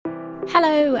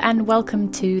Hello and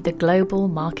welcome to the Global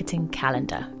Marketing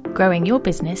Calendar, growing your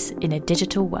business in a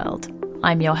digital world.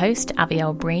 I'm your host,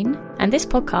 Avielle Breen, and this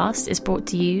podcast is brought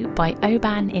to you by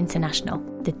Oban International,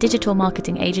 the digital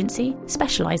marketing agency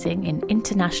specialising in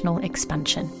international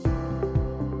expansion.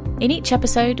 In each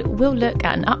episode, we'll look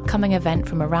at an upcoming event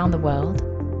from around the world.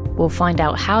 We'll find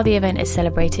out how the event is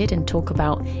celebrated and talk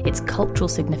about its cultural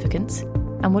significance.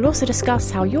 And we'll also discuss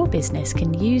how your business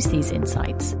can use these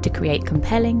insights to create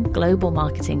compelling global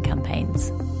marketing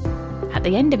campaigns. At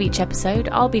the end of each episode,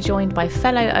 I'll be joined by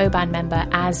fellow Oban member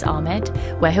Az Ahmed,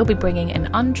 where he'll be bringing an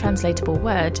untranslatable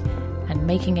word and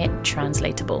making it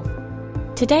translatable.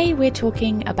 Today we're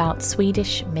talking about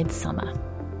Swedish Midsommar,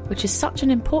 which is such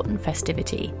an important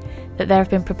festivity that there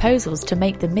have been proposals to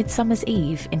make the Midsummer's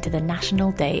Eve into the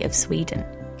National Day of Sweden.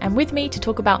 And with me to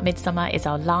talk about Midsommar is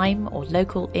our lime or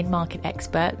local in-market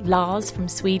expert, Lars from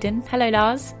Sweden. Hello,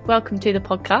 Lars. Welcome to the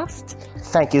podcast.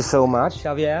 Thank you so much,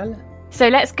 Avielle. So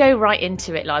let's go right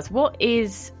into it, Lars. What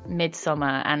is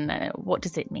Midsommar and what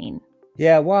does it mean?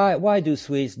 Yeah, why do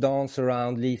Swedes dance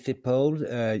around leafy poles,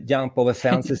 jump over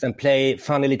fences and play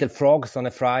funny little frogs on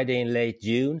a Friday in late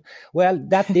June? Well,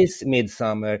 that is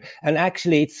Midsummer. And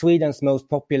actually, it's Sweden's most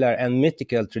popular and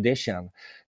mythical tradition.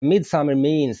 Midsummer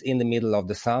means in the middle of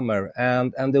the summer,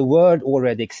 and the word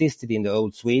already existed in the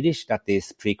Old Swedish, that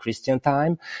is pre-Christian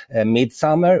time,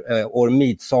 midsummer or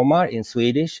midsommar in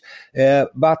Swedish.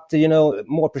 But,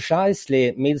 more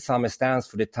precisely, midsummer stands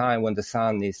for the time when the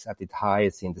sun is at its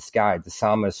highest in the sky, the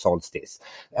summer solstice.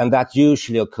 And that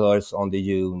usually occurs on the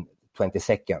June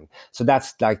 22nd. So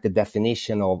that's like the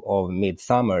definition of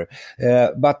midsummer.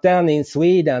 But then in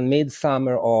Sweden,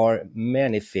 midsummer are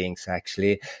many things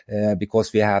actually,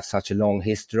 because we have such a long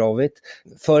history of it.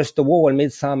 First of all,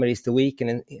 midsummer is the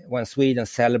weekend when Sweden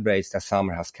celebrates that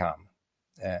summer has come.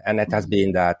 And it has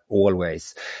been that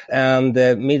always. And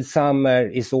midsummer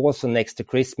is also next to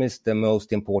Christmas, the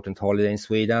most important holiday in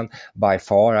Sweden by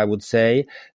far, I would say.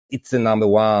 It's the number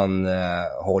one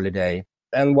holiday.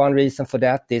 And one reason for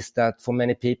that is that for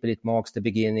many people it marks the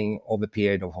beginning of a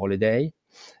period of holiday.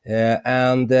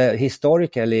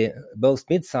 Historically, both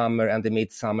Midsummer and the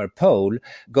Midsummer pole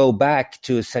go back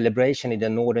to a celebration in the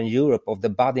Northern Europe of the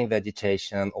budding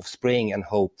vegetation of spring and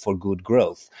hope for good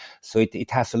growth. So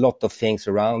it has a lot of things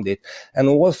around it. And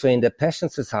also in the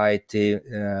peasant society,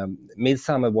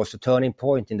 Midsummer was a turning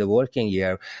point in the working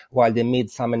year, while the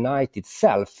Midsummer night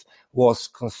itself was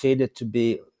considered to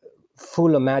be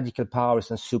full of magical powers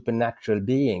and supernatural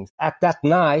beings. At that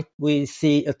night, we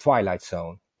see a twilight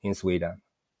zone in Sweden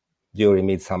during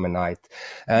Midsummer night,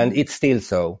 and it's still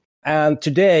so. And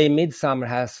today, Midsummer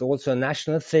has also a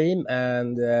national theme,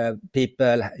 and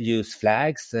people use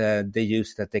flags. They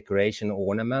use the decoration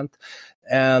ornament.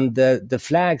 And the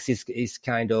flags is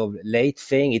kind of late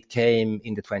thing. It came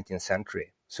in the 20th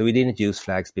century. So we didn't use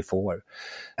flags before.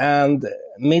 And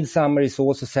Midsummer is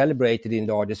also celebrated in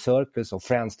larger circles of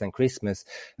friends than Christmas,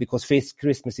 because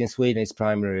Christmas in Sweden is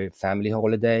primarily family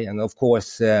holiday. And of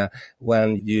course,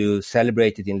 when you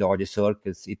celebrate it in larger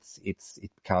circles, it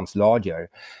becomes larger.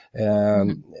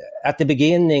 At the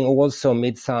beginning, also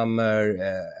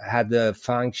Midsummer had a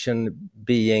function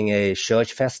being a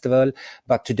church festival,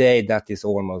 but today that is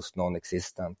almost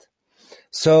non-existent.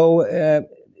 So,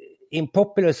 in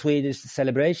popular Swedish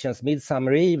celebrations,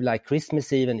 Midsummer Eve, like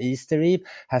Christmas Eve and Easter Eve,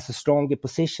 has a stronger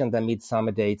position than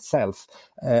Midsummer Day itself.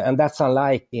 And that's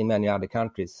unlike in many other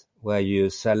countries where you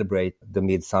celebrate the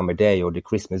Midsummer Day or the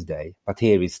Christmas Day. But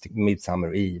here it's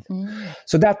Midsummer Eve.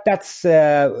 So that's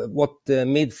what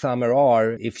Midsummer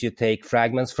are if you take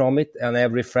fragments from it. And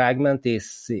every fragment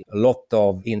is a lot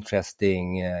of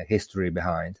interesting history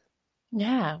behind.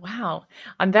 Yeah, wow.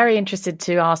 I'm very interested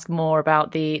to ask more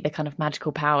about the kind of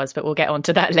magical powers, but we'll get on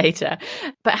to that later.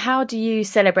 But how do you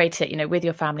celebrate it, with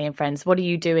your family and friends? What are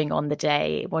you doing on the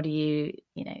day? What are you,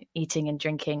 eating and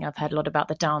drinking? I've heard a lot about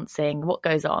the dancing. What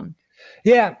goes on?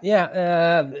 Yeah.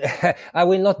 I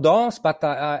will not dance, but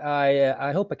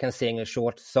I hope I can sing a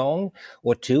short song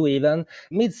or two even.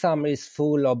 Midsummer is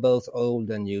full of both old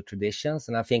and new traditions,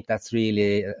 and I think that's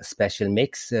really a special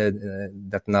mix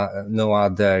that no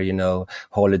other,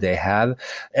 holiday have.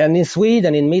 And in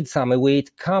Sweden, in Midsummer, we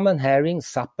eat common herring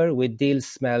supper with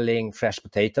dill-smelling fresh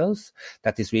potatoes.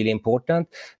 That is really important.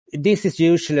 This is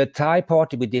usually a Thai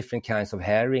party with different kinds of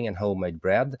herring and homemade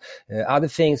bread. Other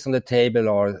things on the table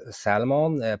are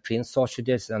salmon, prince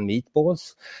sausages and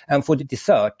meatballs. And for the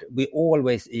dessert, we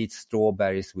always eat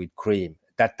strawberries with cream.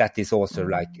 That is also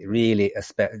like really a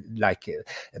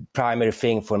primary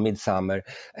thing for midsummer.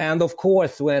 And of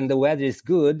course, when the weather is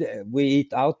good, we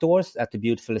eat outdoors at a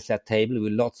beautifully set table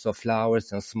with lots of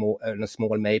flowers and a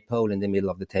small maypole in the middle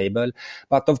of the table.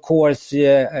 But of course,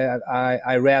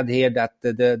 I read here that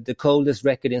the coldest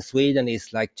record in Sweden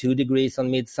is like 2 degrees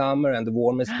on midsummer, and the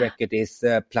warmest record is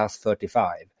plus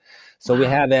 35. So we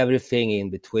have everything in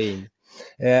between.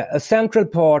 A central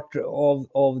part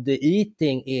of the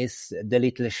eating is the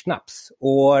little schnapps,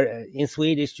 or in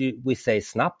Swedish we say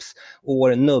snaps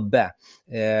or nubbe,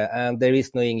 and there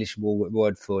is no English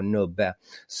word for nubbe.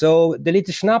 So the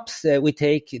little schnapps we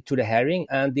take to the herring,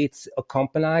 and it's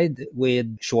accompanied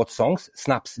with short songs,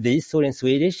 snapsvisor in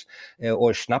Swedish,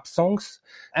 or schnapps songs.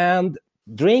 And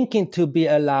drinking to be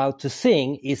allowed to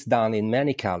sing is done in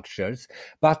many cultures,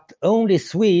 but only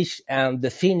Swedish and the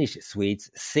Finnish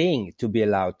Swedes sing to be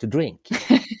allowed to drink.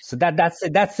 So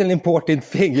that's an important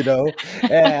thing, you know.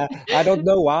 I don't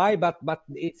know why, but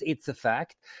it's a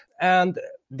fact. And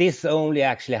this only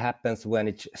actually happens when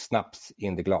it snaps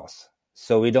in the glass.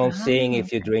 So we don't sing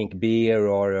if you drink beer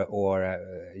or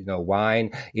wine.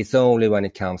 It's only when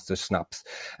it comes to schnapps.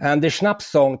 And the schnapps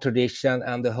song tradition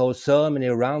and the whole ceremony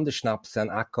around the schnapps and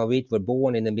akvavit were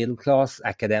born in the middle class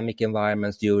academic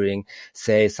environments during,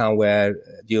 say, somewhere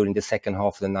during the second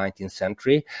half of the 19th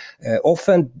century.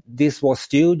 Often this was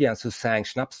students who sang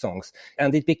schnapps songs,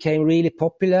 and it became really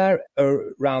popular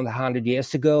around 100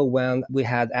 years ago when we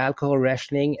had alcohol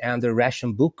rationing and the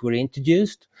ration book were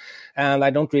introduced. And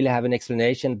I don't really have an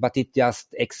explanation, but it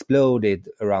just exploded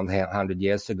around 100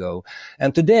 years ago.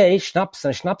 And today, schnapps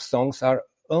and schnapps songs are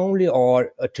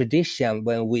a tradition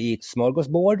when we eat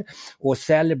smorgasbord or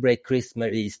celebrate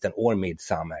Christmas, Easter or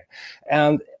Midsummer.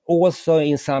 And also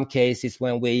in some cases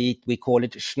when we eat, we call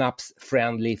it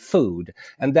schnapps-friendly food.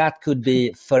 And that could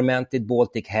be fermented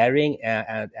Baltic herring,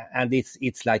 and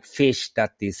it's like fish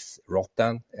that is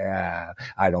rotten.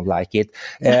 I don't like it.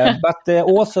 But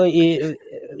also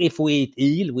if we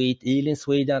eat eel in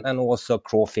Sweden, and also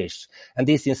crawfish. And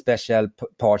this in special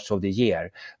parts of the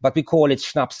year. But we call it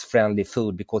schnapps-friendly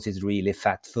food because it's really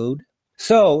fat food.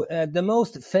 So the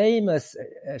most famous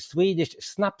Swedish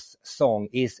snaps song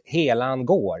is Helan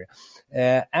går.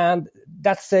 And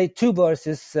that's a 2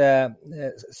 verses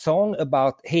song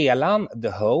about Helan,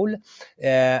 the whole,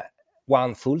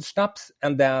 1 full schnapps,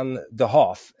 and then the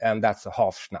half, and that's a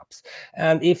half schnapps.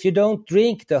 And if you don't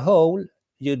drink the whole,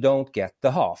 you don't get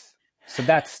the half. So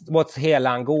that's what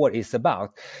Helan går is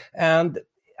about. And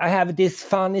I have this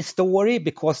funny story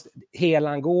because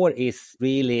Helan går is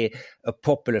really a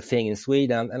popular thing in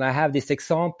Sweden. And I have this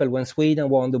example when Sweden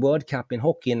won the World Cup in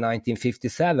hockey in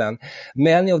 1957.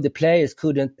 Many of the players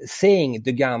couldn't sing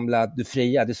the gamla, the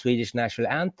fria, the Swedish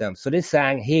national anthem. So they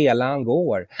sang Helan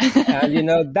går.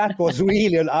 And, that was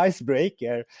really an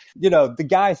icebreaker. The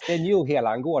guys, they knew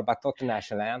Helan går, but not the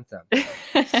national anthem.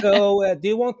 So do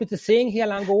you want me to sing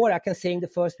Helan går? I can sing the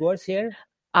first words here.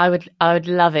 I would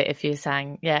love it if you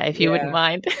sang, if you wouldn't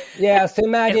mind. Yeah, so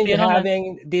imagine you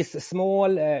having this small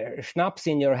schnapps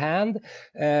in your hand.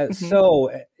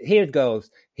 So here it goes.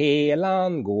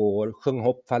 Helan går, sjung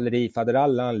hopp faller i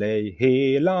faderallan lej.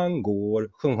 Helan går,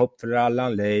 sjung hopp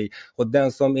faderallan lej. Och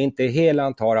den som inte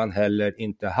helan tar han heller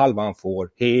inte halvan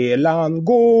får. Helan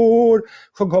går,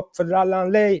 sjung hopp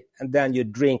faderallan lej. And then you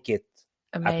drink it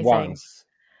at once.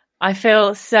 I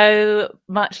feel so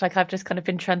much like I've just kind of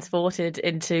been transported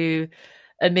into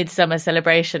a midsummer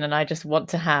celebration, and I just want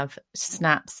to have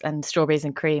snaps and strawberries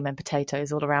and cream and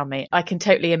potatoes all around me. I can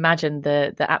totally imagine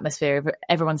the atmosphere of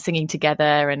everyone singing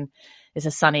together, and it's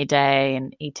a sunny day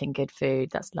and eating good food.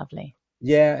 That's lovely.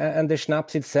 Yeah, and the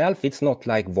schnapps itself, it's not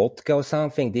like vodka or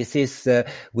something. This is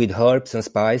with herbs and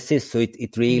spices, so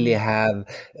it really have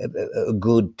a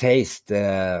good taste.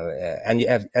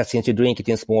 And since you drink it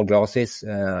in small glasses,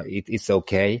 it's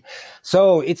okay.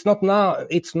 So it's not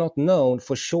known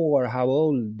for sure how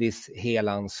old this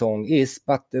Helan song is,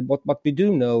 but what we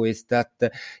do know is that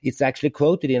it's actually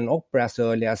quoted in an opera as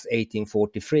early as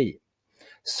 1843.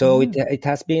 So it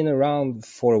has been around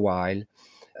for a while.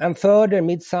 And further,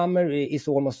 midsummer is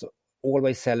almost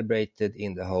always celebrated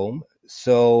in the home.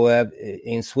 So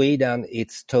in Sweden,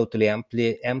 it's totally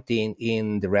empty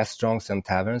in the restaurants and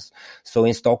taverns. So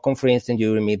in Stockholm, for instance,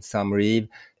 during Midsummer Eve,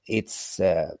 it's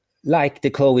like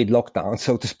the COVID lockdown,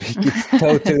 so to speak. It's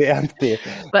totally empty.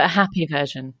 But a happy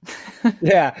version.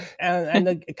 Yeah. And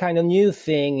a kind of new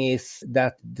thing is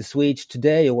that the Swedes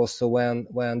today also,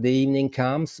 when the evening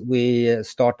comes, we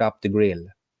start up the grill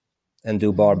and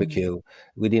do barbecue.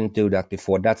 We didn't do that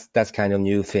before. That's kind of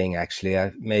new thing,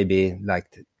 actually. Maybe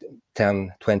like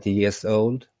 10, 20 years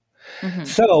old.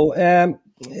 So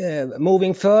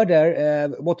moving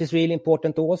further, what is really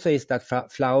important also is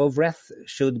that flower wreath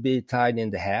should be tied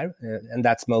in the hair, and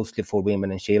that's mostly for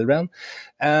women and children.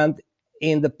 And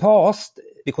in the past,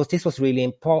 because this was really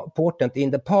important,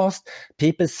 in the past,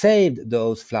 people saved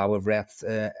those flower wreaths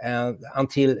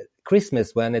until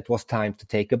Christmas, when it was time to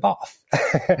take a bath.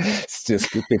 It's too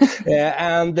stupid.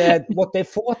 And what they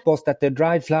thought was that the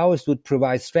dried flowers would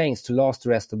provide strength to last the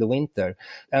rest of the winter.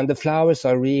 And the flowers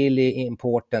are really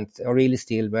important, are really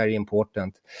still very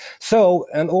important. So,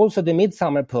 and also the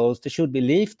midsummer pose, they should be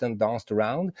leafed and danced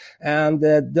around. And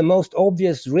the most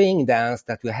obvious ring dance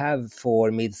that we have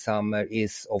for midsummer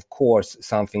is, of course,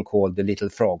 something called the little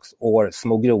frogs, or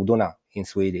små grodorna in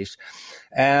Swedish.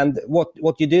 And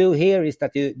what you do here is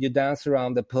that you dance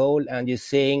around the pole and you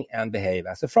sing and behave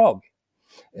as a frog.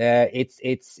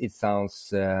 It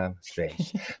sounds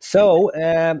strange. So,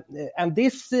 and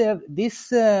this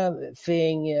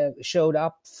thing showed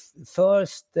up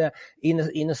first in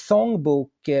a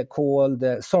songbook called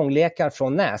Sånglekar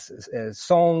från Näs,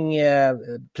 Song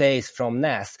Plays from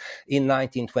Näs in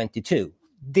 1922.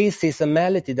 This is a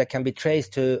melody that can be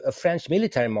traced to a French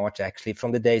military march, actually,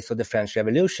 from the days of the French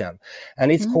Revolution.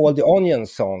 And it's called the Onion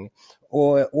Song,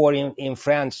 or in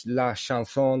French, La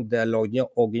Chanson de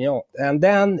l'Oignon. And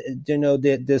then, you know,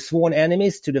 the sworn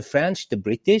enemies to the French, the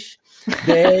British,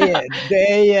 they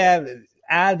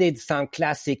added some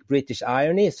classic British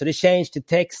irony. So they changed the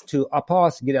text to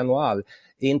Apos Grenoble,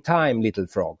 in time, little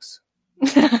frogs.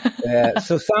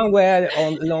 So somewhere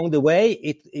along the way,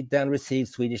 it then received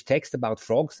Swedish text about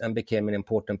frogs and became an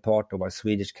important part of our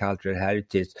Swedish cultural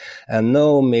heritage. And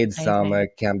no midsummer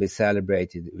can be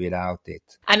celebrated without it.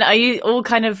 And are you all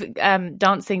kind of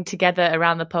dancing together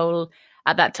around the pole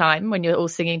at that time when you're all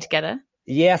singing together?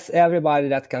 Yes, everybody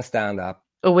that can stand up.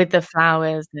 Or with the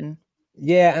flowers and...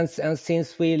 Yeah, and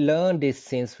since we learned this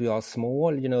since we are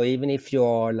small, you know, even if you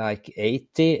are like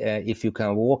 80, if you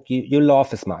can walk, you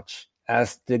laugh as much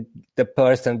as the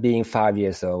person being 5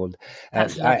 years old.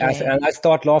 And I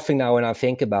start laughing now when I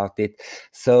think about it.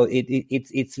 So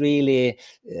it's really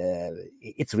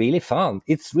fun.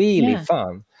 It's really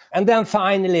fun. And then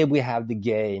finally we have the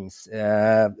games.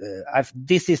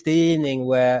 This is the evening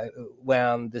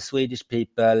when the Swedish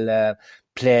people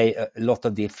play a lot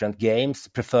of different games,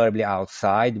 preferably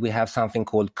outside. We have something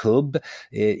called kubb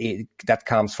that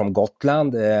comes from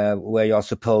Gotland, where you're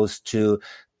supposed to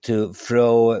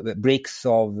throw bricks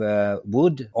of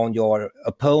wood on your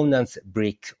opponent's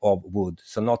brick of wood,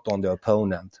 so not on the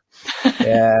opponent.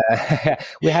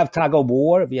 We have tug of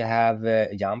war, we have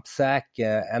jump sack,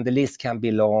 and the list can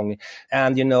be long.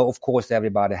 And, you know, of course,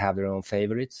 everybody have their own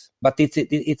favorites. But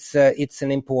it's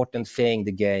an important thing,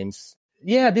 the games.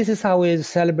 Yeah, this is how we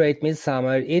celebrate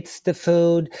midsummer. It's the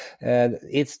food,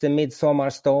 it's the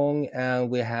midsummer song, and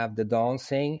we have the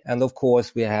dancing. And, of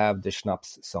course, we have the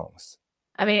schnapps songs.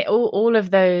 I mean, all of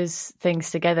those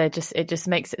things together, it just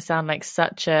makes it sound like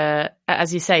such a,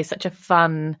 as you say, such a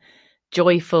fun,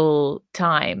 joyful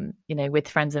time, you know, with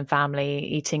friends and family,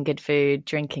 eating good food,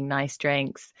 drinking nice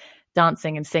drinks,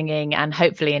 dancing and singing, and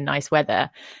hopefully in nice weather.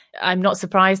 I'm not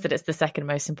surprised that it's the second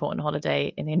most important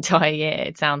holiday in the entire year.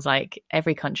 It sounds like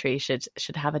every country should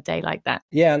have a day like that.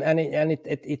 Yeah, and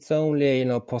it's only, you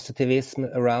know, positivism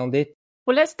around it.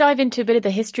 Well, let's dive into a bit of the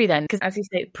history then, because as you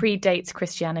say, it predates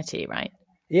Christianity, right?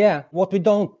 Yeah, what we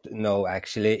don't know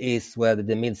actually is whether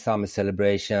the midsummer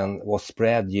celebration was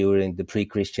spread during the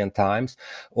pre-Christian times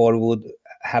or would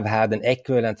have had an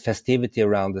equivalent festivity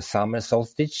around the summer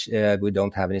solstice. We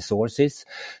don't have any sources.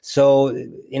 So,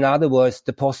 in other words,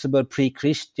 the possible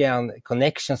pre-Christian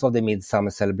connections of the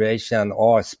midsummer celebration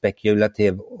are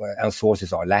speculative and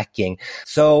sources are lacking.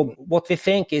 So, what we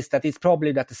think is that it's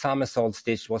probably that the summer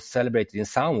solstice was celebrated in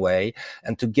some way,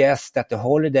 and to guess that the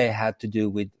holiday had to do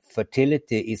with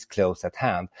fertility is close at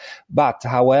hand. But,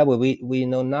 however, we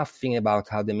know nothing about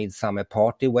how the midsummer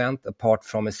party went, apart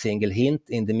from a single hint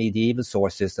in the medieval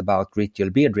sources about ritual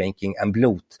beer drinking and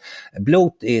blot.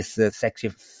 Blot is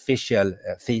sacrificial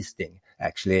feasting,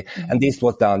 actually, and this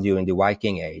was done during the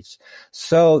Viking Age.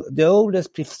 So the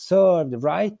oldest preserved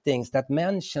writings that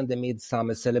mention the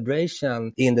midsummer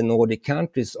celebration in the Nordic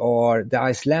countries are the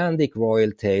Icelandic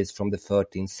royal tales from the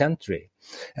 13th century.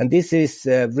 And this is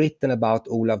written about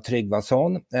Olav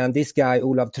Tryggvason. And this guy,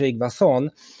 Olav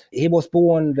Tryggvason, he was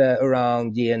born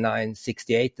around year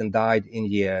 968 and died in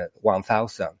year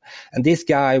 1000. And this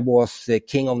guy was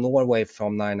king of Norway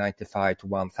from 995 to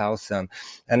 1000.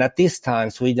 And at this time,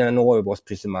 Sweden and Norway was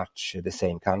pretty much the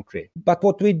same country. But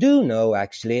what we do know,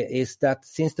 actually, is that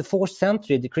since the 4th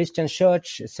century, the Christian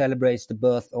church celebrates the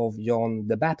birth of John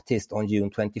the Baptist on June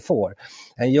 24.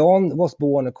 And John was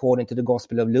born, according to the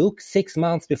Gospel of Luke, 6 6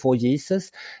 months before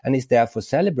Jesus and is therefore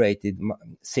celebrated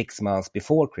 6 months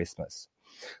before Christmas.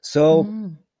 So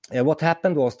what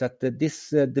happened was that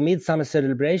the Midsummer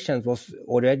celebration was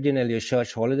originally a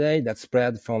church holiday that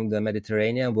spread from the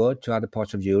Mediterranean world to other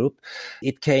parts of Europe.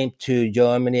 It came to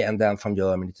Germany and then from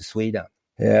Germany to Sweden.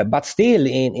 But still,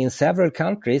 in several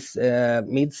countries,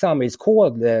 Midsummer is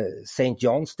called St.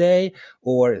 John's Day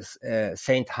or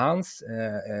St. Hans.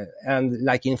 And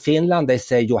like in Finland, they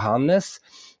say Johannes.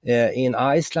 In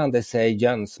Iceland, they say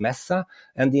Jönsmessa.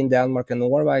 And in Denmark and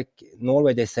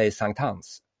Norway, they say Sankt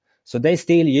Hans. So they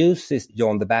still use this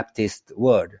John the Baptist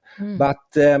word. But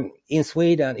in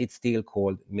Sweden, it's still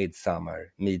called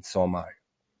Midsommar.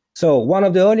 So one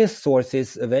of the earliest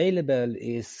sources available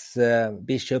is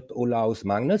Bishop Olaus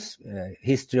Magnus,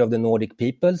 History of the Nordic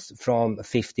Peoples from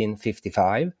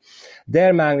 1555.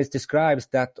 There Magnus describes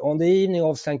that on the evening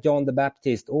of St. John the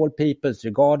Baptist, all peoples,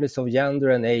 regardless of gender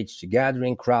and age, gather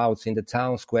in crowds in the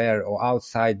town square or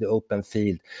outside the open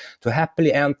field to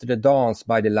happily enter the dance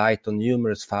by the light of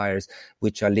numerous fires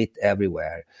which are lit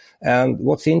everywhere. And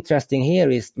what's interesting here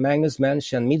is Magnus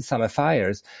mentioned midsummer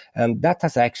fires, and that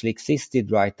has actually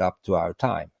existed right up to our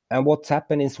time. And what's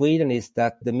happened in Sweden is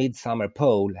that the midsummer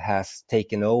pole has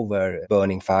taken over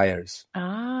burning fires.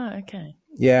 Ah, okay.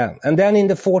 Yeah, and then in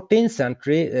the 14th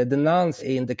century, the nuns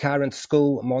in the current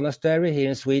Sko monastery here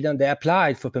in Sweden, they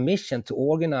applied for permission to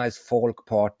organize folk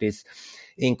parties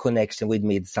in connection with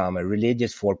midsummer,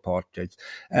 religious folk parties.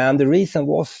 And the reason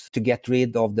was to get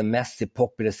rid of the messy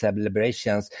popular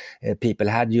celebrations people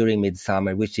had during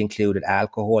midsummer, which included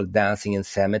alcohol, dancing in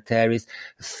cemeteries,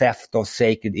 theft of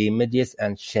sacred images,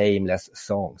 and shameless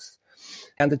songs.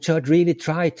 And the church really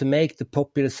tried to make the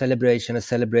popular celebration a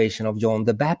celebration of John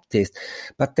the Baptist,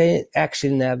 but they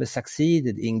actually never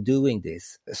succeeded in doing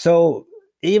this. So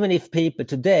even if people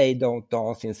today don't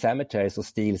dance in cemeteries or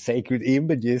steal sacred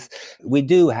images, we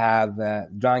do have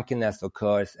drunkenness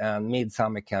occurs, and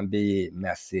midsummer can be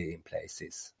messy in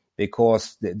places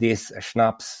because this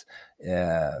schnapps,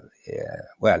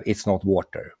 it's not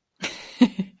water.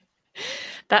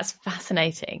 That's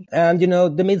fascinating. And,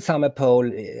 the midsummer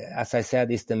pole, as I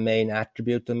said, is the main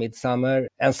attribute of midsummer.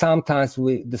 And sometimes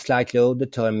the slightly older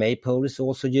term maypole is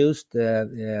also used,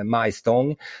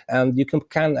 majstång. And you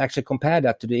can actually compare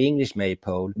that to the English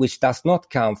maypole, which does not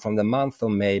come from the month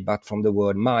of May, but from the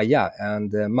word Maja.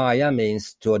 And Maja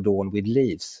means to adorn with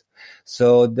leaves.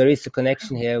 So there is a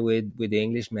connection here with the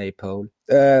English maypole.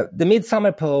 The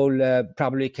midsummer pole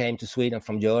probably came to Sweden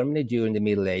from Germany during the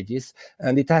Middle Ages,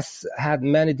 and it has had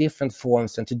many different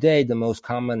forms. And today, the most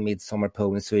common midsummer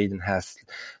pole in Sweden has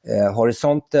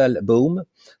horizontal boom.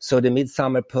 So the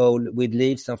midsummer pole with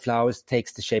leaves and flowers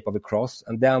takes the shape of a cross,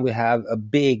 and then we have a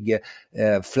big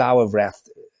flower wreath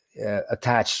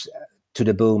attached to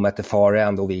the boom at the far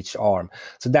end of each arm.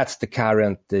 So that's the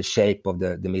current shape of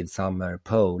the midsummer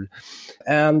pole.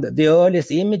 And the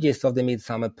earliest images of the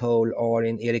midsummer pole are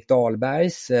in Erik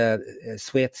Dahlberg's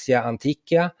Swedia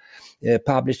Antiqua,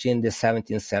 published in the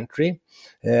 17th century.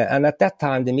 And at that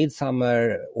time, the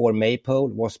midsummer or maypole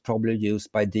was probably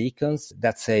used by deacons,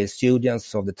 that's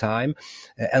students of the time,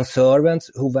 and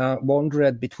servants who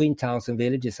wandered between towns and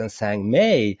villages and sang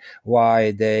May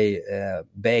while they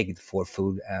begged for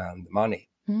food and money.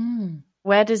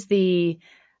 Where does the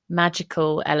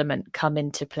magical element come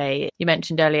into play? You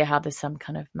mentioned earlier how there's some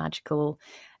kind of magical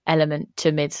element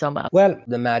to midsummer. Well,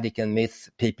 the magic and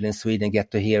myths people in Sweden get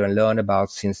to hear and learn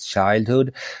about since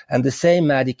childhood, and the same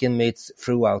magic and myths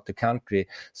throughout the country.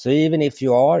 So even if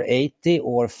you are 80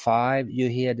 or 5, you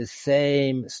hear the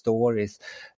same stories.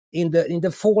 In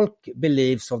the folk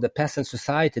beliefs of the peasant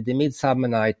society, the midsummer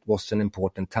night was an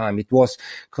important time. It was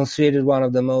considered one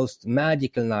of the most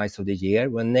magical nights of the year,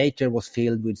 when nature was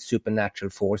filled with supernatural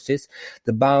forces.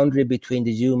 The boundary between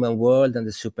the human world and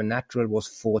the supernatural was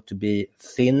thought to be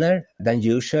thinner than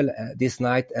usual this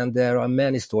night, and there are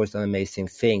many stories of amazing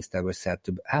things that were said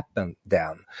to happen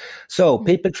then. So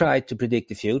people tried to predict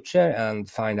the future and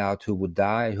find out who would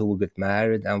die, who would get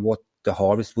married, and what the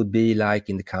harvest would be like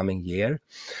in the coming year.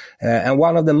 And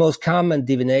one of the most common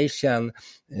divination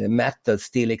methods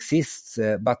still exists,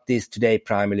 but is today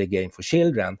primarily a game for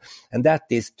children. And that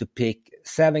is to pick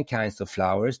 7 kinds of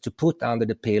flowers to put under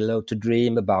the pillow to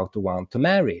dream about the one to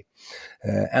marry.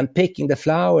 And picking the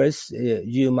flowers,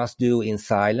 you must do in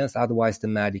silence, otherwise the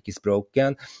magic is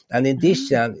broken. And in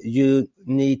addition, you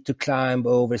need to climb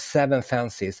over 7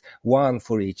 fences, 1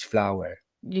 for each flower.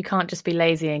 You can't just be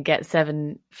lazy and get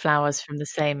 7 flowers from the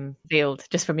same field,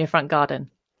 just from your front garden.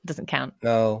 doesn't count.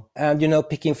 No. And,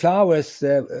 picking flowers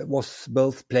was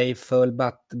both playful,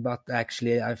 but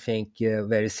actually, I think,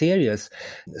 very serious.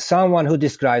 Someone who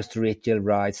describes the ritual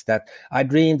writes that I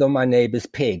dreamed of my neighbor's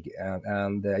pig.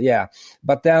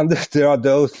 But then there are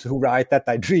those who write that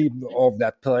I dreamed of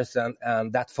that person,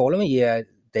 and that following year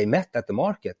they met at the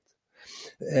market.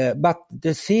 But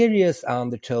the serious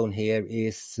undertone here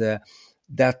is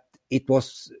that it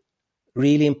was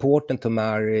really important to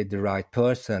marry the right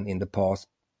person in the past,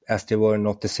 as there were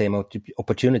not the same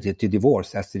opportunity to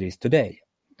divorce as there is today.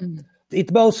 Mm.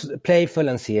 It's both playful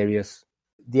and serious.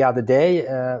 The other day,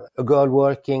 a girl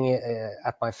working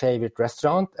at my favorite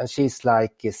restaurant, and she's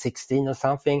like 16 or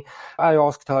something, I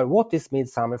asked her, what is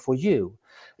Midsummer for you?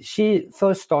 She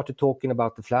first started talking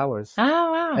about the flowers.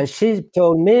 Oh, wow. And she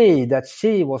told me that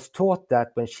she was taught that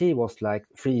when she was like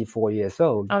 3-4 years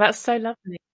old. Oh, that's so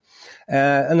lovely.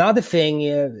 Another thing,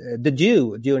 the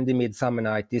dew during the midsummer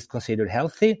night is considered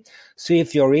healthy. So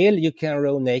if you're ill, you can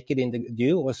roll naked in the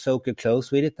dew or soak your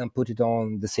clothes with it and put it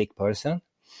on the sick person.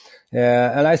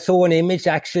 And I saw an image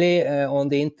actually on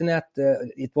the internet.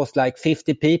 It was like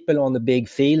 50 people on a big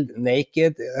field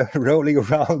naked, rolling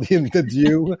around in the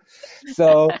dew.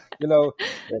 So,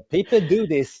 people do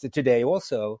this today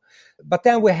also. But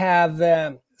then we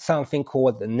have something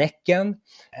called Näcken.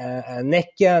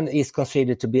 Näcken is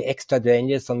considered to be extra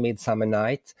dangerous on Midsummer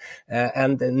night.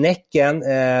 And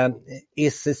Näcken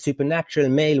is a supernatural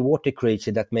male water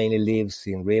creature that mainly lives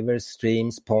in rivers,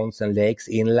 streams, ponds, and lakes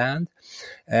inland.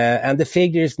 And the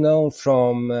figure is known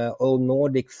from old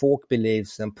Nordic folk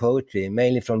beliefs and poetry,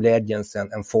 mainly from legends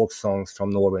and folk songs from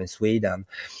Norway and Sweden.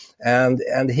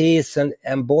 And he is an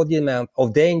embodiment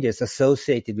of dangers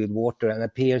associated with water and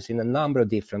appears in a number of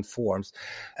different forms.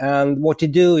 And what he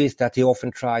do is that he often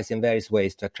tries in various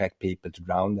ways to attract people to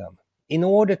drown them. In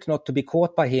order not to be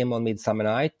caught by him on Midsummer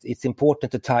night, it's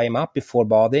important to tie him up before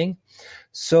bathing.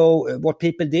 So what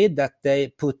people did, that they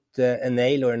put a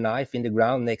nail or a knife in the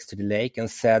ground next to the lake and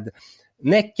said,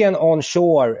 Näcken on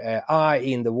shore, I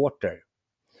in the water.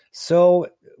 So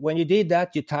when you did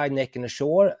that, you tied Näcken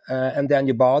ashore and then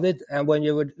you bathed. And when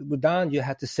you were done, you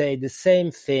had to say the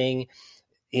same thing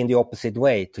in the opposite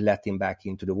way to let him back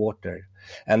into the water.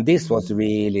 And this was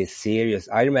really serious.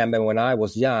 I remember when I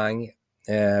was young,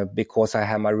 because I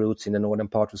have my roots in the northern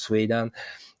part of Sweden,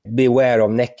 beware of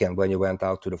Näcken when you went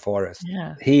out to the forest.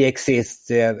 Yeah. He exists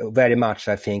very much,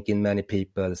 I think, in many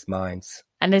people's minds.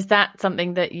 And is that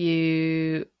something that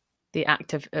the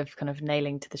act of kind of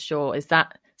nailing to the shore, is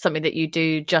that something that you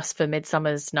do just for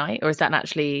Midsummer's night, or is that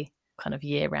actually kind of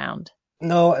year round?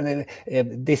 No,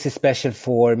 this is special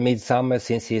for Midsummer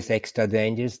since he's extra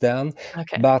dangerous then.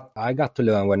 Okay. But I got to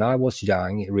learn when I was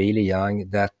young, really young,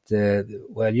 that,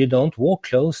 you don't walk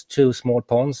close to small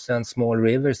ponds and small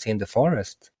rivers in the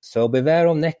forest. So beware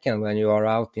of Näcken when you are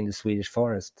out in the Swedish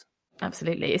forest.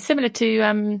 Absolutely. It's similar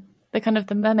to the kind of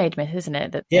the mermaid myth, isn't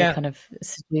it? That they kind of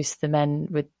seduce the men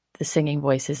with the singing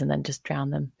voices and then just drown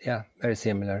them. Yeah, very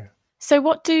similar. So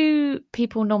what do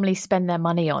people normally spend their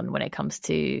money on when it comes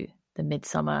to the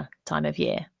midsummer time of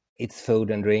year? It's food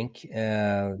and drink.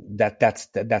 That's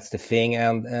the thing.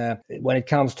 And when it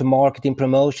comes to marketing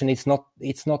promotion, it's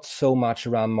not so much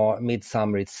around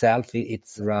midsummer itself.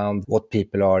 It's around what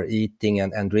people are eating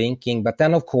and drinking. But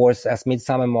then, of course, as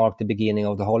midsummer marks the beginning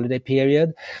of the holiday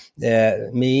period,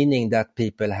 meaning that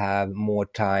people have more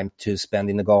time to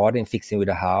spend in the garden, fixing with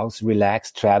the house,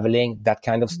 relax, traveling, that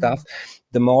kind of stuff.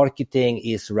 The marketing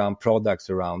is around products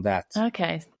around that.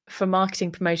 Okay. For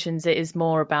marketing promotions, it is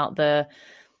more about the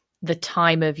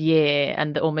time of year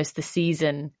and almost the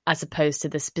season, as opposed to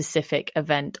the specific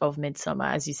event of Midsummer,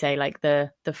 as you say, like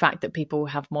the fact that people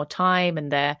have more time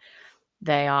and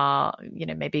they are,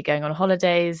 maybe going on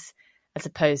holidays, as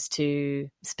opposed to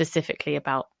specifically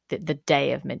about the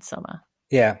day of Midsummer.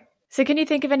 Yeah. So can you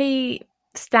think of any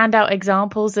standout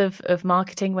examples of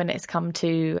marketing when it's come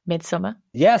to Midsummer?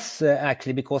 Yes,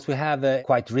 actually, because we have a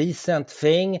quite recent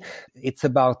thing. It's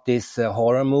about this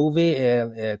horror movie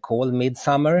called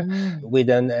Midsommar with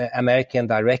an American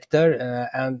director,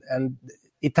 and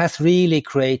it has really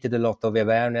created a lot of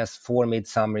awareness for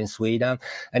Midsummer in Sweden.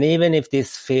 And even if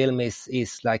this film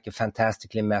is like a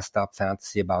fantastically messed up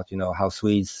fantasy about, how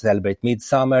Swedes celebrate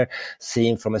Midsummer,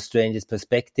 seen from a stranger's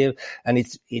perspective, and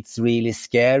it's really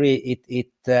scary.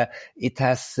 It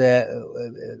has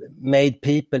made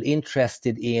people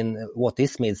interested in what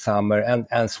is Midsummer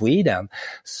and Sweden.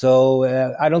 So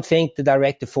I don't think the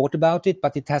director thought about it,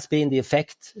 but it has been the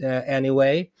effect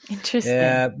anyway.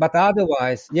 Interesting. But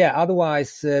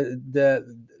otherwise, the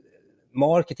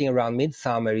marketing around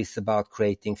Midsummer is about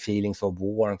creating feelings of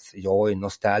warmth, joy,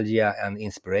 nostalgia, and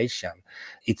inspiration.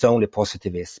 It's only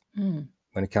positivism.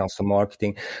 when it comes to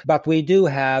marketing. But we do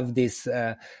have this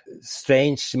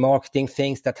strange marketing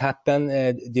things that happen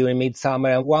during Midsummer.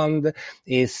 And one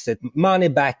is money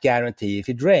back guarantee if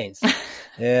it rains.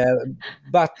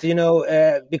 But,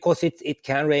 because it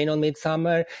can rain on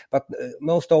Midsummer, but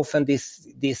most often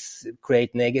this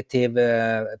create negative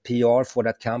PR for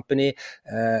that company.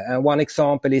 And one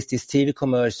example is this TV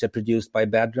commercial produced by a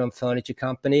bedroom furniture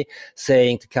company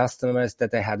saying to customers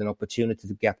that they had an opportunity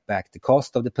to get back the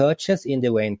cost of the purchase in the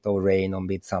event of rain on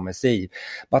Midsummer's Eve.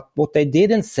 But what they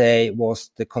didn't say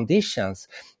was the conditions.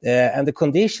 And the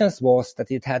conditions was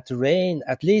that it had to rain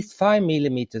at least 5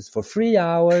 millimeters for 3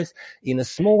 hours in a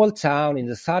small town in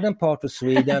the southern part of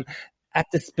Sweden at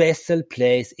a special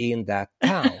place in that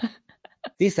town.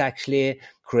 This actually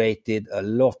created a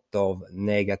lot of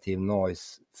negative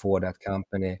noise for that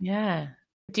company. Yeah.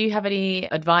 Do you have any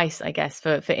advice, I guess,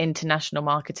 for international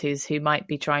marketers who might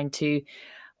be trying to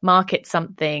market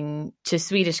something to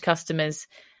Swedish customers,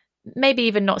 maybe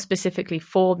even not specifically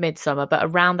for Midsummer, but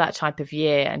around that type of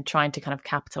year, and trying to kind of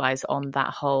capitalize on that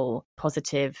whole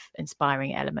positive,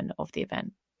 inspiring element of the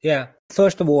event? Yeah.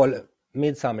 First of all,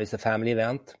 Midsummer is a family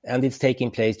event, and it's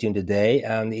taking place during the day,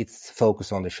 and it's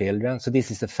focused on the children. So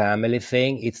this is a family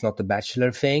thing. It's not a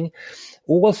bachelor thing.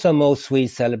 Also, most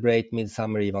Swedes celebrate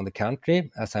Midsummer Eve on the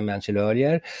country, as I mentioned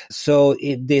earlier. So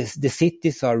the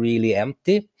cities are really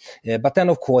empty. But then,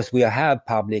 of course, we have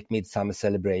public Midsummer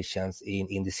celebrations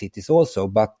in the cities also,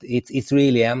 but it's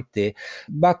really empty.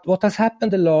 But what has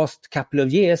happened the last couple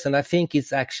of years, and I think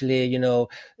it's actually,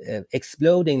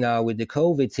 exploding now with the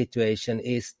COVID situation,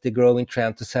 is the growing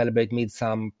trend to celebrate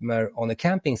Midsummer on a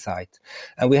camping site.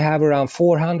 And we have around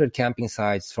 400 camping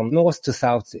sites from north to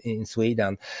south in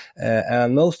Sweden.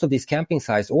 And most of these camping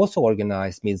sites also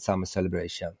organize Midsummer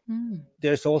celebration.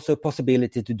 There's also a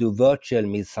possibility to do virtual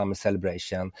Midsummer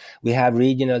celebration. We have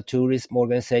regional tourism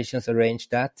organizations arrange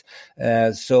that.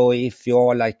 So if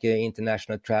you're like an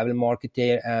international travel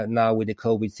marketer now with the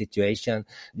COVID situation,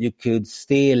 you could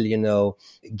still,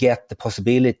 get the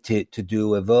possibility to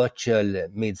do a virtual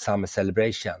Midsummer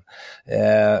celebration.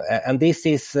 And this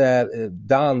is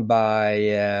done by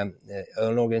an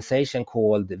organization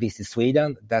called Visit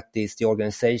Sweden. That is the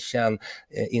organization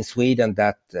in Sweden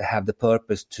that have the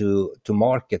purpose to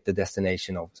market the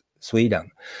destination of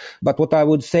Sweden. But what I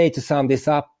would say to sum this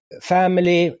up,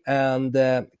 family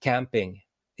and camping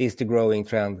is the growing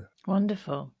trend.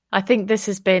 Wonderful. I think this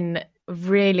has been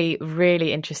really,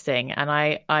 really interesting. And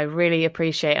I really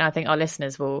appreciate, and I think our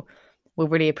listeners will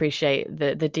really appreciate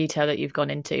the detail that you've gone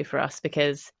into for us,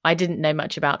 because I didn't know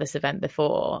much about this event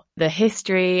before. The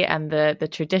history and the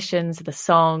traditions, the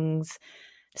songs,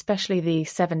 especially the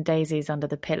 7 daisies under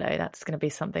the pillow. That's going to be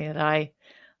something that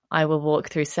I will walk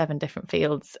through 7 different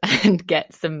fields and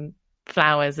get some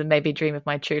flowers and maybe dream of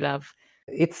my true love.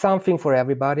 It's something for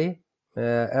everybody.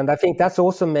 And I think that's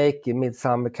also make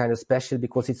Midsummer kind of special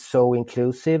because it's so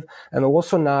inclusive. And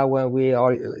also now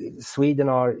when Sweden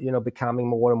are, becoming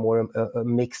more and more a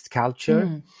mixed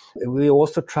culture. We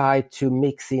also try to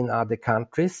mix in other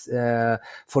countries.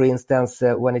 For instance,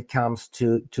 when it comes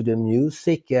to the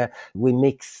music, we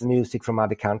mix music from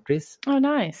other countries. Oh,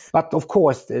 nice. But of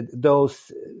course,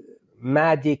 those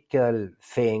magical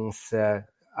things,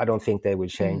 I don't think they will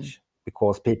change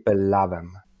because people love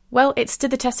them. Well, it's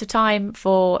stood the test of time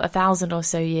for 1,000 or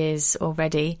so years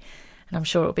already, and I'm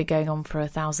sure it'll be going on for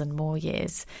 1,000 more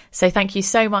years. So thank you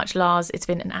so much, Lars. It's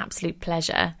been an absolute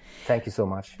pleasure. Thank you so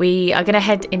much. We are going to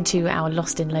head into our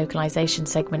Lost in Localization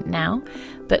segment now,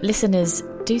 but listeners,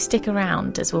 do stick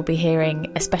around as we'll be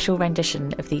hearing a special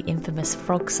rendition of the infamous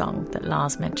frog song that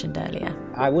Lars mentioned earlier.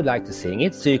 I would like to sing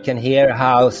it so you can hear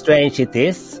how strange it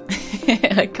is.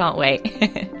 I can't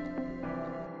wait.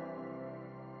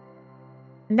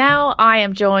 Now I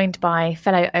am joined by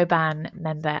fellow OBAN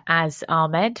member Az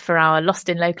Ahmed for our Lost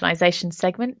in Localization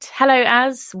segment. Hello,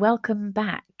 Az. Welcome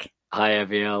back. Hi,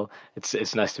 Avielle.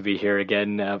 It's nice to be here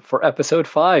again for episode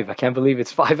 5. I can't believe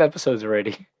it's 5 episodes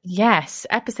already. Yes,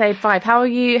 episode 5. How are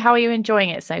you enjoying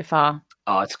it so far?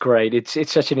 Oh, it's great.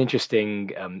 It's such an interesting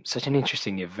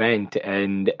event,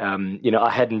 and I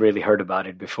hadn't really heard about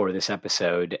it before this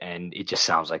episode, and it just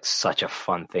sounds like such a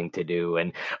fun thing to do,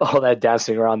 and all that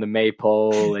dancing around the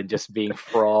maypole and just being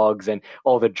frogs and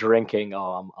all the drinking.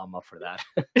 Oh, I'm up for that.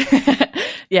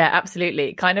 Yeah,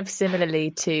 absolutely. Kind of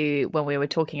similarly to when we were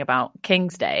talking about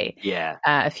King's Day. Yeah,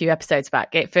 a few episodes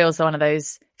back. It feels like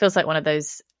one of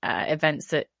those events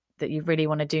that that you really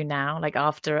want to do now? Like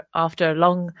after a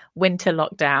long winter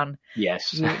lockdown,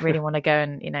 yes, you really want to go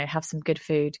and, have some good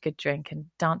food, good drink, and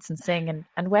dance and sing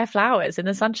and wear flowers in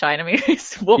the sunshine. I mean,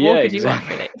 what more could you want,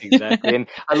 really? Exactly. And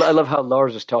I love how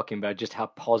Lars was talking about just how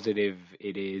positive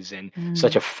it is and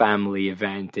such a family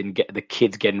event, and the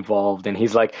kids get involved. And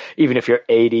he's like, even if you're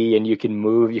 80 and you can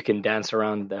move, you can dance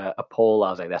around a pole.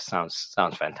 I was like, that sounds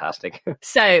fantastic.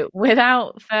 So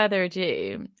without further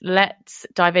ado, let's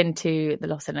dive into the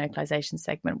loss and localization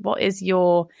segment. What is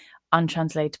your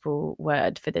untranslatable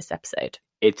word for this episode?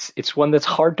 It's one that's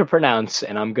hard to pronounce,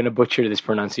 and I'm going to butcher this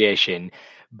pronunciation,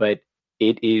 but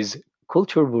it is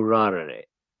Kulturbärare.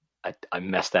 I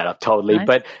messed that up totally, nice.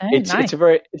 But nice. It's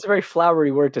a very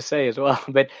flowery word to say as well.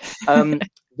 But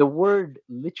the word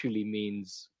literally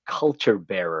means culture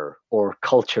bearer or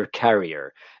culture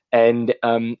carrier, and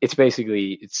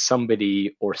it's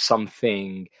somebody or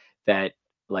something that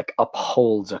like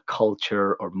upholds a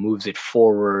culture or moves it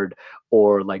forward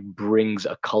or like brings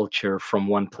a culture from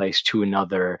one place to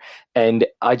another. And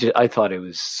I thought it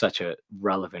was such a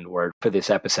relevant word for this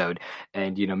episode.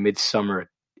 And Midsommar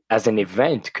as an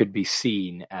event could be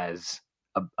seen as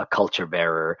a culture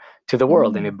bearer to the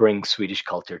world, and it brings Swedish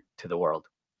culture to the world.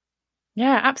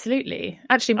 Yeah, absolutely.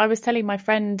 Actually, I was telling my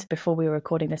friend before we were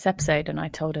recording this episode, and I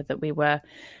told her that we were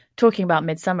talking about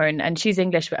Midsommar, and she's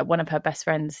English, but one of her best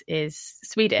friends is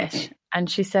Swedish. And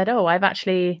she said, oh, I've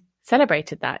actually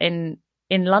celebrated that in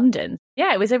London.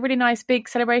 Yeah, it was a really nice big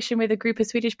celebration with a group of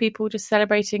Swedish people just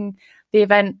celebrating the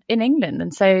event in England.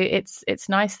 And so it's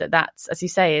nice that's, as you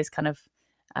say, is kind of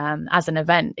as an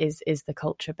event is the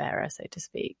culture bearer, so to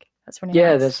speak. That's really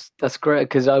nice. That's great,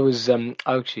 because I was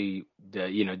actually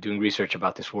doing research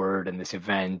about this word and this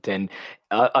event, and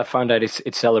I found out it's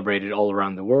celebrated all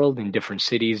around the world in different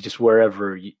cities. Just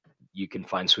wherever you can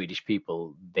find Swedish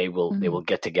people, they will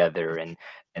get together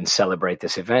and celebrate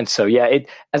this event. So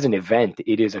as an event,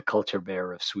 it is a culture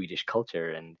bearer of Swedish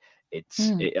culture, and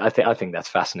I think that's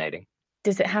fascinating.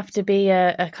 Does it have to be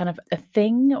a kind of a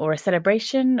thing or a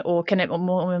celebration, or can it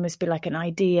almost be like an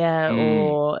idea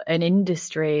or an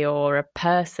industry or a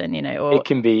person, or it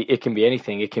can be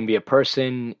anything. It can be a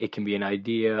person, it can be an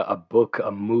idea, a book,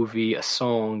 a movie, a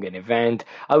song, an event.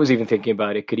 I was even thinking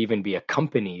about it could even be a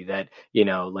company that,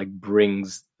 like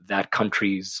brings that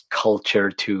country's culture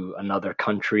to another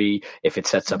country if it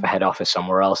sets up a head office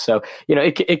somewhere else. So,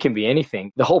 it can be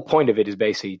anything. The whole point of it is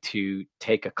basically to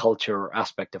take a culture or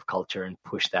aspect of culture and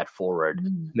push that forward,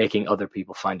 making other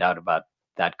people find out about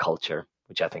that culture,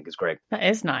 which I think is great. That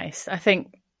is nice. I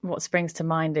think what springs to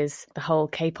mind is the whole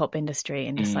K-pop industry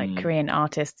and just like Korean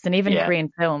artists and even Korean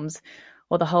films,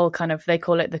 or the whole kind of, they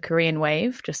call it the Korean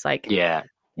wave, just like,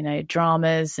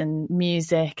 dramas and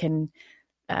music and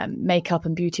makeup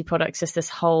and beauty products, just this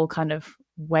whole kind of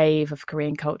wave of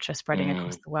Korean culture spreading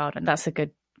across the world. And that's a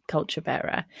good culture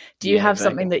bearer. Do you have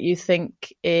something that you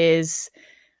think is,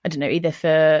 I don't know, either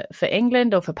for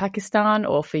England or for Pakistan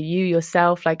or for you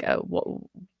yourself? Like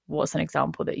what's an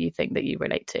example that you think that you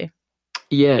relate to?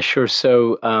 Yeah, sure.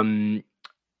 So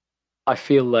I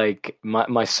feel like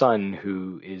my son,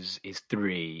 who is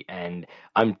 3, and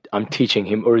I'm teaching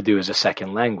him Urdu as a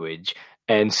second language.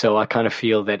 And so I kind of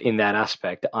feel that in that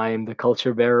aspect, I am the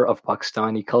culture bearer of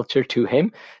Pakistani culture to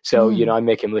him. So, I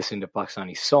make him listen to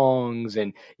Pakistani songs,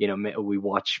 and, we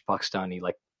watch Pakistani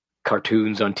like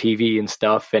cartoons on TV and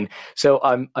stuff. And so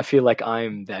I feel like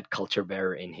I'm that culture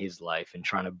bearer in his life and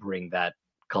trying to bring that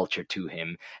culture to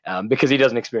him, because he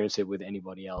doesn't experience it with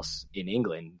anybody else in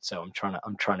England. So I'm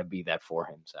trying to be that for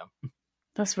him. So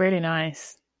that's really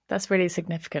nice. That's really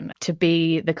significant. To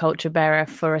be the culture bearer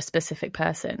for a specific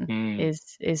person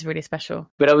is really special.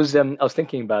 But I was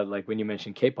thinking about, like, when you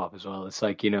mentioned K-pop as well, it's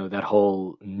like, that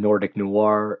whole Nordic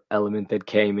noir element that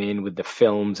came in with the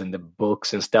films and the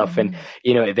books and stuff. And,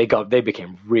 they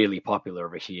became really popular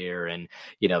over here, and,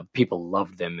 people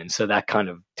loved them. And so that kind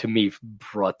of, to me,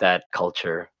 brought that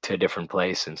culture to a different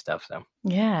place and stuff. So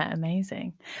yeah,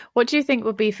 amazing. What do you think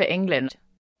would be for England?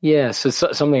 Yeah, so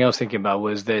something I was thinking about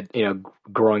was that,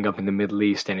 growing up in the Middle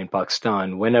East and in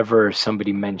Pakistan, whenever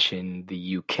somebody mentioned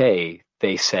the UK,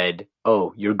 they said,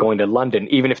 oh, you're going to London.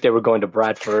 Even if they were going to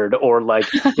Bradford or like,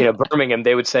 Birmingham,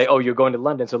 they would say, oh, you're going to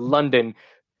London. So London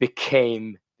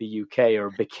became the UK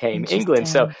or became England.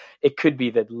 So it could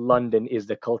be that London is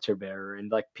the culture bearer,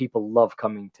 and like people love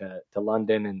coming to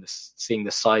London and seeing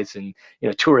the sights, and,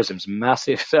 tourism's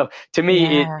massive. So to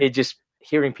me, it just,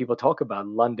 hearing people talk about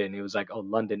London, it was like, oh,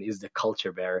 London is the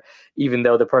culture bearer, even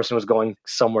though the person was going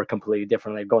somewhere completely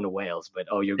different, like going to Wales, but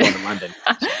oh, you're going to London.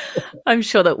 I'm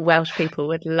sure that Welsh people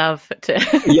would love to.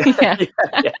 Yeah.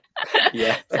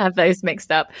 Yeah. To have those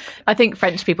mixed up. I think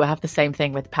French people have the same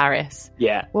thing with Paris.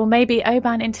 Yeah. Well, maybe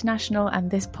Oban International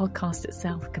and this podcast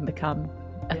itself can become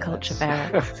a culture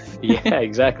bearer. Yeah,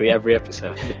 exactly. Every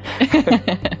episode.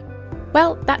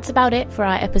 Well, that's about it for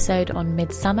our episode on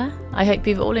Midsommar. I hope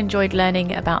you've all enjoyed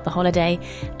learning about the holiday,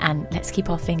 and let's keep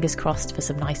our fingers crossed for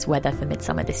some nice weather for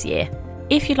Midsommar this year.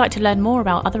 If you'd like to learn more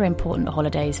about other important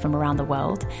holidays from around the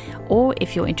world, or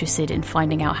if you're interested in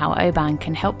finding out how Oban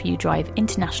can help you drive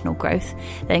international growth,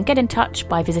 then get in touch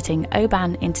by visiting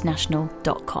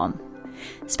obaninternational.com.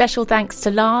 Special thanks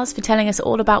to Lars for telling us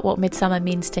all about what Midsommar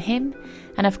means to him,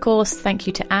 and of course thank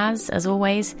you to Az, as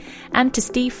always, and to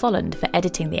Steve Folland for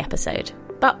editing the episode.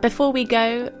 But before we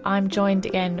go, I'm joined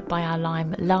again by our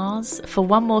lime Lars for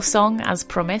one more song as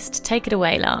promised. Take it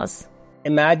away, Lars.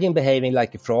 Imagine behaving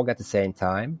like a frog at the same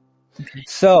time. Okay.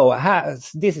 So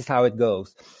this is how it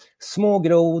goes. Små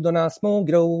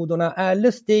grodorna är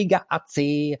lustiga att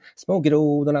se. Små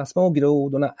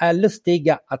grodorna är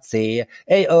lustiga att se.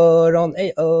 Ej öron,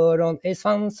 ej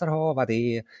svansar hava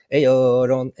det. Ej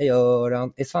öron,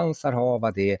 ej svansar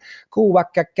hava det.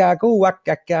 Koakaka,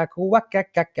 koakaka,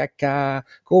 koakakakaka.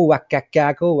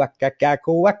 Koakaka, koakaka,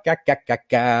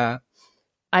 koakakakaka.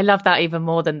 I love that even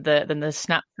more than the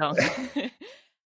snap song.